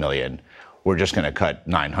cut 2 million. We're just going to cut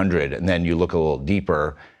 900. And then you look a little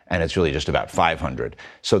deeper, and it's really just about 500.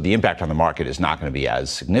 So the impact on the market is not going to be as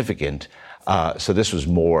significant. So this was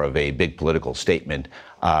more of a big political statement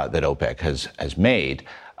that OPEC has made.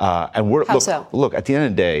 And look, at the end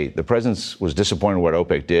of the day, the president was disappointed in what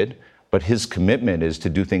OPEC did, but his commitment is to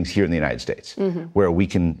do things here in the United States, where we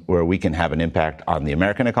can have an impact on the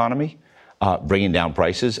American economy, bringing down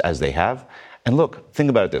prices as they have. And look, think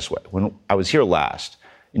about it this way. When I was here last,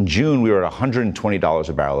 in June, we were at $120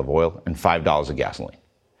 a barrel of oil and $5 of gasoline.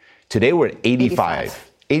 Today, we're at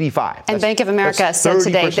 85. 85. And Bank of America said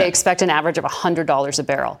today they expect an average of $100 a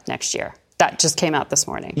barrel next year. That just came out this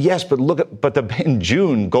morning. Yes, but in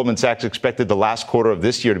June, Goldman Sachs expected the last quarter of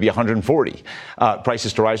this year to be 140,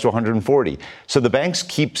 prices to rise to 140. So the banks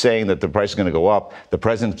keep saying that the price is going to go up. The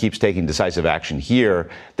president keeps taking decisive action here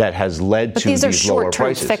that has led to these lower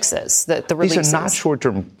prices. These are short-term fixes, the releases. These are not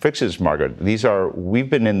short-term fixes, Margaret. We've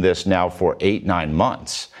been in this now for 8-9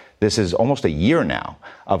 months. This is almost a year now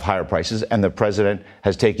of higher prices, and the president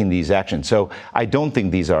has taken these actions. So I don't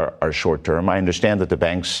think these are short term. I understand that the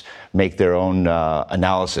banks make their own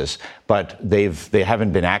analysis, but they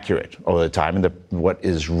haven't been accurate over the time. And what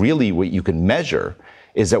you can measure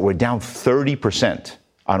is that we're down 30%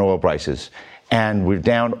 on oil prices, and we're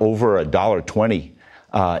down over $1.20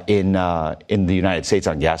 in the United States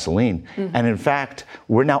on gasoline. And in fact,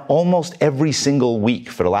 we're now almost every single week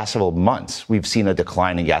for the last several months, we've seen a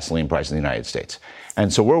decline in gasoline prices in the United States.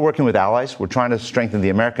 And so we're working with allies. We're trying to strengthen the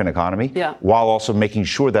American economy while also making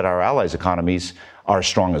sure that our allies' economies are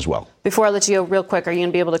strong as well. Before I let you go, real quick, are you going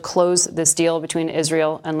to be able to close this deal between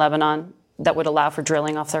Israel and Lebanon that would allow for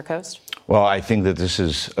drilling off their coast? Well, I think that this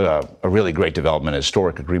is a really great development, a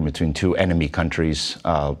historic agreement between two enemy countries.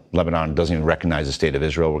 Lebanon doesn't even recognize the state of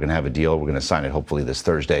Israel. We're going to have a deal. We're going to sign it hopefully this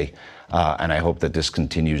Thursday. And I hope that this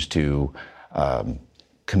continues to our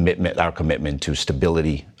commitment to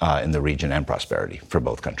stability in the region and prosperity for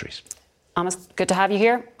both countries. Amos, good to have you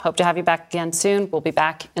here. Hope to have you back again soon. We'll be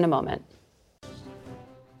back in a moment.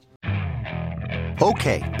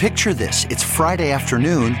 Okay, picture this. It's Friday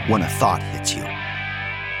afternoon when a thought hits you.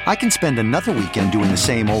 I can spend another weekend doing the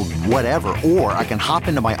same old whatever, or I can hop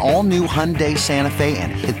into my all-new Hyundai Santa Fe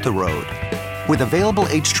and hit the road. With available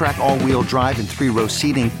H-Track all-wheel drive and 3-row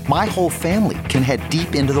seating, my whole family can head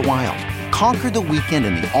deep into the wild. Conquer the weekend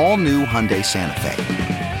in the all-new Hyundai Santa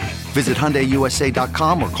Fe. Visit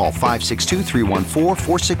HyundaiUSA.com or call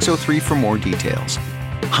 562-314-4603 for more details.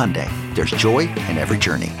 Hyundai, there's joy in every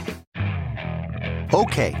journey.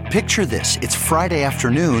 Okay, picture this. It's Friday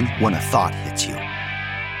afternoon when a thought hits you.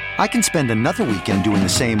 I can spend another weekend doing the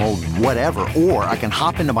same old whatever, or I can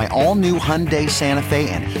hop into my all-new Hyundai Santa Fe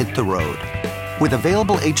and hit the road. With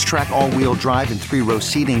available H-Track all-wheel drive and 3-row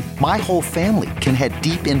seating, my whole family can head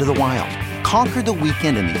deep into the wild. Conquer the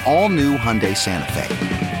weekend in the all-new Hyundai Santa Fe.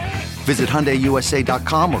 Visit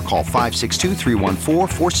HyundaiUSA.com or call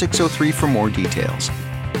 562-314-4603 for more details.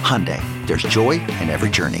 Hyundai, there's joy in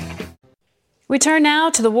every journey. We turn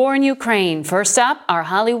now to the war in Ukraine. First up, our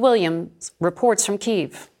Holly Williams reports from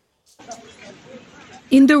Kyiv.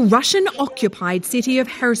 In the Russian-occupied city of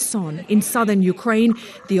Kherson in southern Ukraine,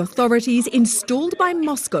 the authorities installed by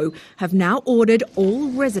Moscow have now ordered all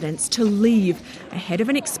residents to leave ahead of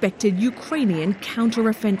an expected Ukrainian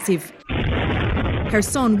counteroffensive.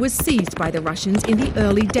 Kherson was seized by the Russians in the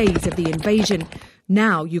early days of the invasion.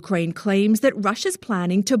 Now Ukraine claims that Russia's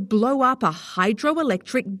planning to blow up a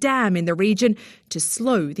hydroelectric dam in the region to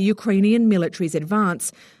slow the Ukrainian military's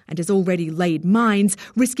advance, and has already laid mines,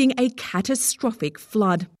 risking a catastrophic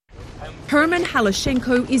flood. Herman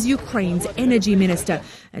Halushenko is Ukraine's energy minister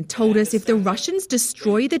and told us if the Russians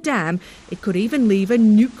destroy the dam, it could even leave a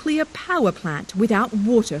nuclear power plant without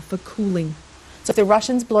water for cooling. So if the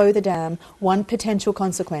Russians blow the dam, one potential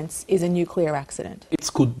consequence is a nuclear accident.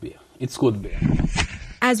 It could be.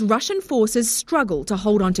 As Russian forces struggle to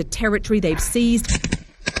hold on to territory they've seized,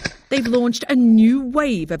 they've launched a new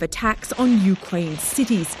wave of attacks on Ukraine's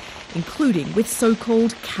cities, including with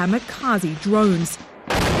so-called kamikaze drones.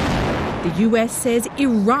 The US says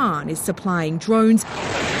Iran is supplying drones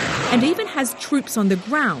and even has troops on the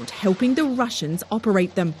ground helping the Russians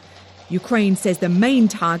operate them. Ukraine says the main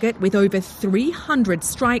target, with over 300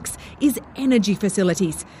 strikes, is energy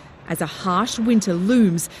facilities. As a harsh winter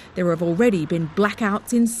looms, there have already been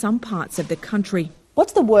blackouts in some parts of the country.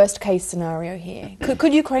 What's the worst case scenario here?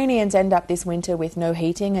 Could Ukrainians end up this winter with no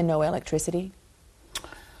heating and no electricity?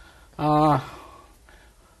 I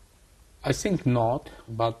think not,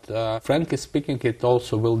 but frankly speaking, it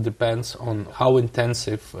also will depend on how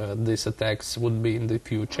intensive these attacks would be in the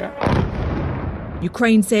future.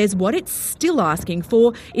 Ukraine says what it's still asking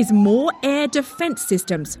for is more air defence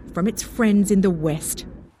systems from its friends in the West.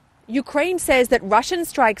 Ukraine says that Russian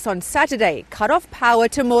strikes on Saturday cut off power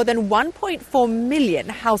to more than 1.4 million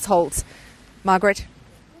households. Margaret?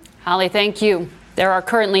 Holly, thank you. There are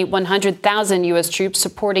currently 100,000 U.S. troops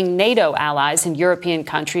supporting NATO allies in European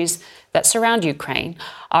countries that surround Ukraine.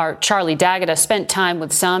 Our Charlie D'Agata spent time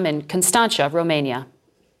with some in Constanța, Romania.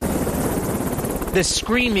 The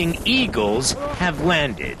Screaming Eagles have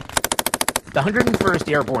landed. The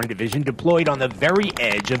 101st Airborne Division deployed on the very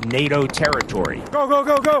edge of NATO territory. Go, go,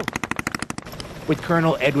 go, go! With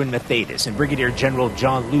Colonel Edwin Mathaidis and Brigadier General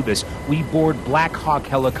John Lubis, we board Black Hawk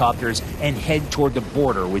helicopters and head toward the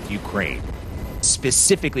border with Ukraine.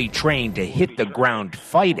 Specifically trained to hit the ground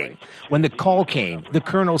fighting. When the call came, the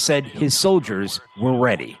colonel said his soldiers were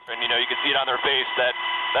ready. And, you can see it on their face that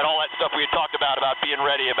all that stuff we had talked about being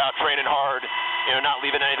ready, about training hard, not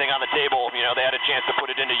leaving anything on the table. They had a chance to put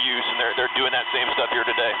it into use, and they're doing that same stuff here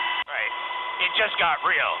today. Right. It just got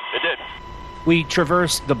real. It did. We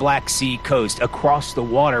traversed the Black Sea coast across the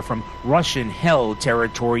water from Russian-held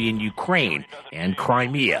territory in Ukraine and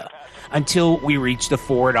Crimea until we reached the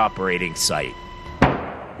forward operating site,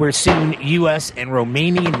 where soon U.S. and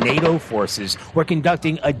Romanian NATO forces were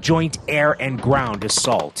conducting a joint air and ground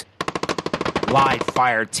assault. Live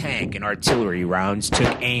fire tank and artillery rounds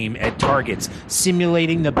took aim at targets,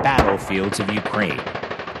 simulating the battlefields of Ukraine.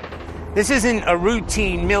 This isn't a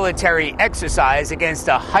routine military exercise against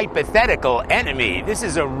a hypothetical enemy. This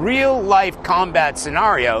is a real-life combat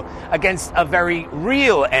scenario against a very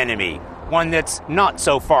real enemy, one that's not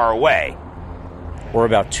so far away. We're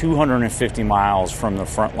about 250 miles from the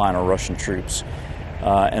front line of Russian troops.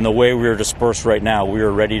 And the way we are dispersed right now, we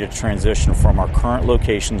are ready to transition from our current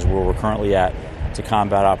locations where we're currently at to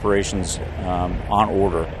combat operations on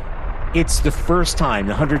order. It's the first time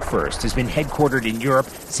the 101st has been headquartered in Europe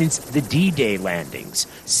since the D-Day landings,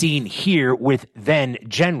 seen here with then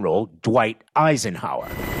General Dwight Eisenhower,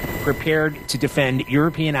 prepared to defend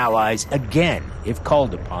European allies again if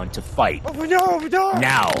called upon to fight.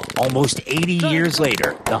 Now, almost 80 years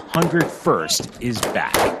later, the 101st is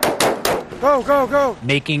back. Go, go, go!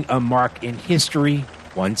 Making a mark in history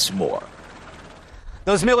once more.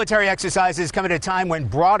 Those military exercises come at a time when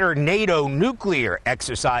broader NATO nuclear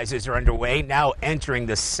exercises are underway, now entering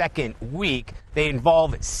the second week. They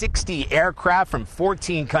involve 60 aircraft from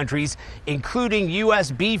 14 countries, including U.S.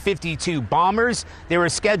 B-52 bombers. They were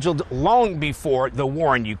scheduled long before the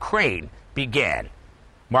war in Ukraine began.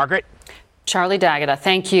 Margaret? Charlie D'Agata,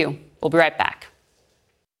 thank you. We'll be right back.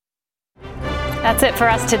 That's it for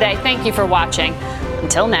us today. Thank you for watching.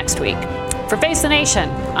 Until next week. For Face the Nation,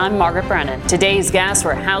 I'm Margaret Brennan. Today's guests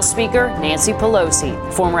were House Speaker Nancy Pelosi,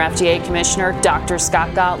 former FDA Commissioner Dr.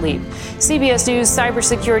 Scott Gottlieb, CBS News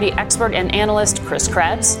cybersecurity expert and analyst Chris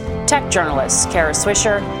Krebs, tech journalists Kara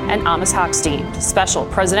Swisher, and Amos Hochstein, Special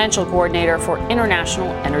Presidential Coordinator for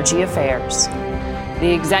International Energy Affairs.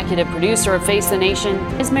 The executive producer of Face the Nation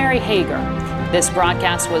is Mary Hager. This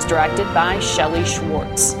broadcast was directed by Shelley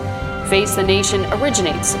Schwartz. Face the Nation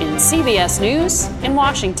originates in CBS News in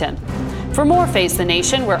Washington. For more Face the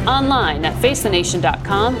Nation, we're online at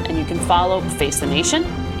facethenation.com, and you can follow Face the Nation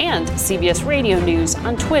and CBS Radio News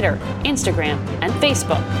on Twitter, Instagram, and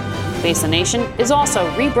Facebook. Face the Nation is also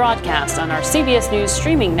rebroadcast on our CBS News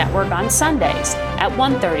streaming network on Sundays at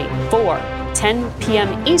 1:30, 4, 10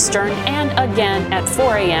 p.m. Eastern, and again at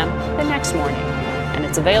 4 a.m. the next morning. And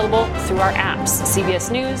it's available through our apps, CBS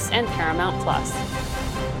News and Paramount Plus.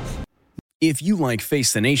 If you like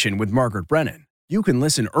Face the Nation with Margaret Brennan, you can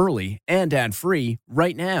listen early and ad-free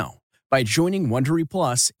right now by joining Wondery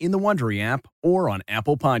Plus in the Wondery app or on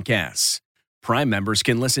Apple Podcasts. Prime members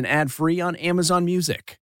can listen ad-free on Amazon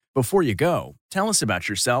Music. Before you go, tell us about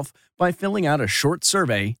yourself by filling out a short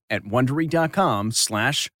survey at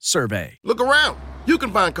Wondery.com/survey. Look around. You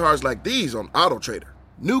can find cars like these on AutoTrader.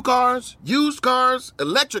 New cars, used cars,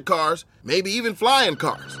 electric cars, maybe even flying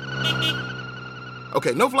cars.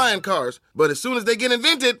 Okay, no flying cars, but as soon as they get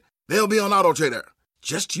invented, they'll be on AutoTrader.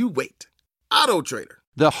 Just you wait. AutoTrader.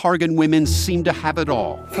 The Hargan women seem to have it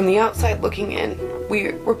all. From the outside looking in,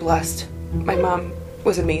 we're blessed. My mom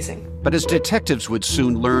was amazing. But as detectives would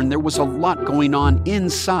soon learn, there was a lot going on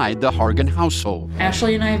inside the Hargan household.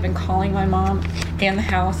 Ashley and I have been calling my mom and the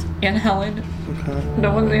house and Helen.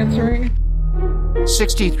 No one's answering.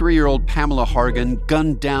 63-year-old Pamela Hargan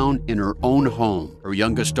gunned down in her own home. Her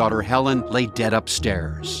youngest daughter, Helen, lay dead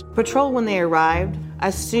upstairs. Patrol, when they arrived,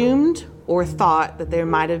 assumed or thought that there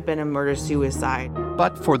might have been a murder-suicide.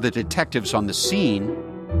 But for the detectives on the scene,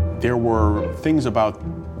 there were things about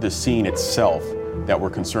the scene itself that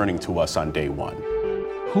were concerning to us on day one.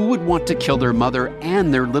 Who would want to kill their mother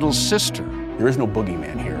and their little sister? There is no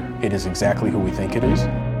boogeyman here. It is exactly who we think it is.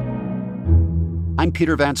 I'm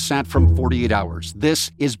Peter Van Sant from 48 Hours.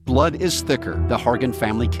 This is Blood is Thicker, the Hargan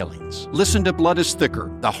Family Killings. Listen to Blood is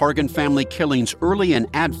Thicker, the Hargan Family Killings early and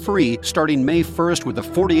ad-free starting May 1st with a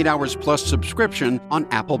 48 Hours Plus subscription on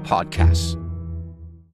Apple Podcasts.